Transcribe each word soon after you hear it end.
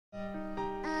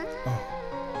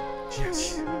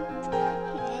Yes. Pure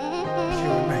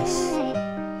nice.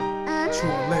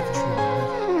 Tru-N-Livin.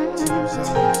 Teams up.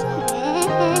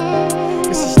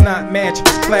 This is not magic,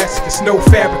 it's classic, it's no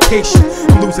fabrication.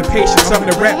 I'm losing patience, I'm in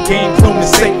the rap game, cloning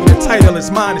Satan. The title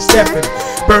is mine, it's definite.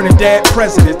 Burning dead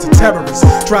presidents to terrorists,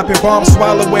 dropping bombs,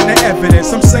 swallowing the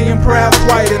evidence. I'm saying proud,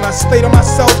 quiet, and I stay to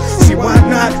myself. See, why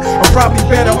not? I'm probably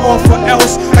better off or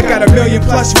else. I got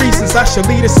 1,000,000+ reasons I should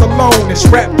leave this alone. This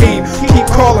rap game, keep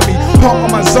calling me, pump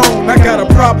on my zone. I got a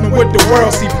problem with the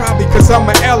world, see, probably cause I'm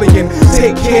an alien.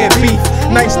 Take care, beef,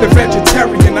 nice the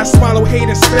vegetarian. I swallow hate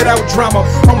and spit out drama.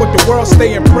 I'm with the world,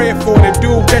 stay in prayer for the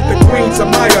dude that the queens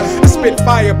admire. I spit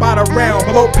fire by the round,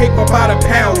 blow paper by the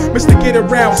pound. Mr. Get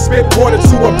Around, spit water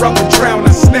to a brother drown.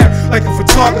 I snap like a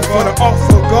photographer, the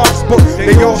author of God's book.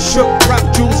 They all shook, drop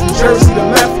Jews from Jersey to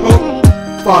left hook.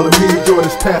 Follow me, enjoy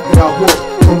this path that I walk.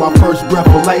 From my first breath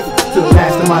of life to the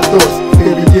last of my thoughts.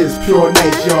 Here he is, pure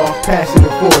nice, y'all, passion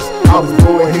and force. I was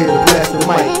born here to blast the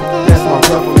mic, that's my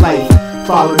breath of life.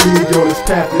 Follow me, enjoy this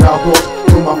path that I walk.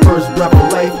 From my first breath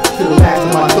of life to the last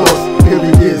of my thoughts. Here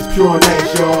he is, pure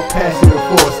nice, y'all, passion and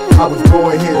force. I was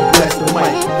born here to bless the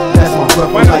mic, that's my breath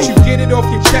of life. Why don't you get it off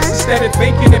your chest instead of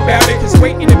thinking about it? Cause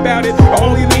waiting about it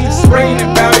only leaves spraying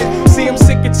about it. See, I'm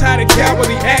sick and tired of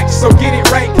cowardly acts, so get it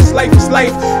right, cause life is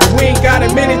life, and we ain't got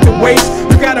a minute to waste.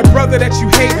 You got a brother that you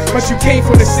hate, but you came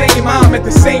from the same mom at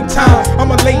the same time.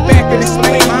 I'ma lay back and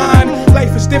explain mine.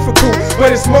 Life is difficult,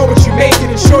 but it's more what you make it.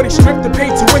 And shorty stripped to pay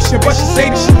tuition, but she say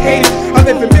that she hate it. I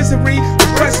live in misery,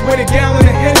 depressed with a gallon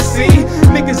of Hennessy.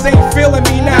 Niggas ain't feeling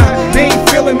me now, they ain't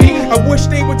feeling me. I wish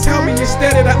they would tell me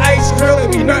instead of the ice grilling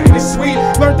me. Nothing is sweet,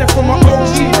 learned that from my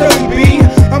OG really B.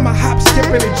 I'm a hop, skip,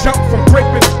 and jump from grape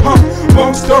and pump.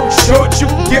 Long story short, you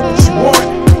can get what you want.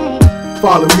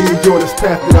 Follow me, enjoy this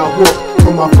path that I walk.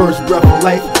 From my first breath of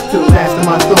life to the last of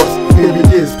my thoughts. Here he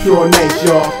is, pure nice,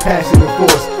 y'all, passion and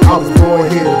force. I was born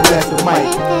here to blast the mic,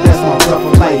 that's my breath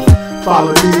of life.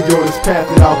 Follow me, enjoy this path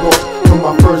that I walk. From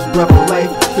my first breath of life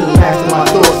to the last of my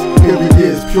thoughts. Here he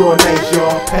is, pure nice,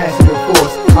 y'all, passion and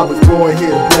force. I was born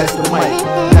here to bless the mic,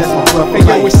 that's my breath of life.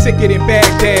 Hey yo, it's sicker than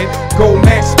Baghdad. Gold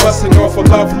Max busting off a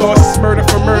love lost, murder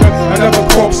for murder. Another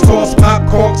corpse toss, pop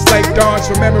corks like dawns,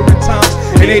 remembering times.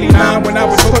 In '89 when I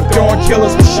was hooked on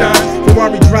killers with shine.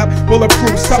 Ferrari drop,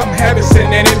 bulletproof, something Harrison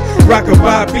in it.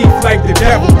 Rockabye beef like the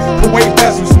devil. Kuwait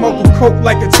bezel, smoking coke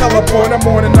like a teleport. I'm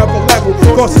on another level.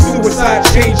 Thoughts of suicide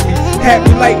changed me.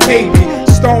 Happy like maybe.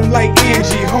 Stone like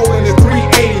Angie, holding a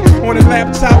 380 on a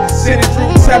laptop, sending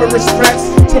through terrorist threats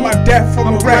to my death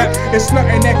from a rap. It's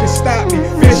nothing that can stop me.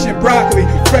 Fish and broccoli,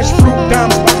 fresh fruit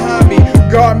dimes behind me.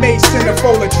 God made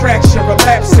centerfold attraction,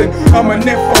 relapsing. I'm a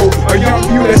nympho, a young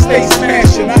view that stays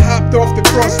smashing. I hopped off the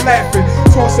cross laughing,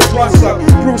 tossing blunts up.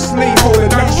 Bruce Lee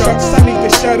holding nunchucks. I need to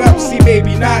shut up, see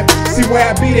maybe not. See where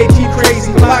I be, they keep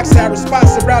crazy blocks. I respond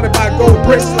surrounded by gold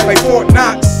bricks like Fort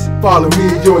Knox. Follow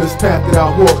me, enjoy this path that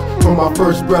I walk. From my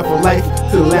first breath of life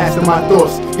to the last of my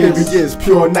thoughts. Here he is,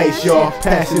 pure nice, y'all,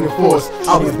 passion and force.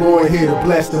 I was born here to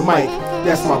bless the mic,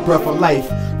 that's my breath of life.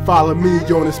 Follow me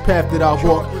on this path that I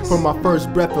walk. From my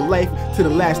first breath of life to the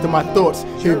last of my thoughts.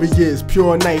 Here he is,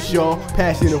 pure nice, y'all,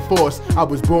 passion and force. I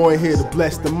was born here to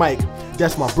bless the mic,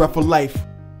 that's my breath of life.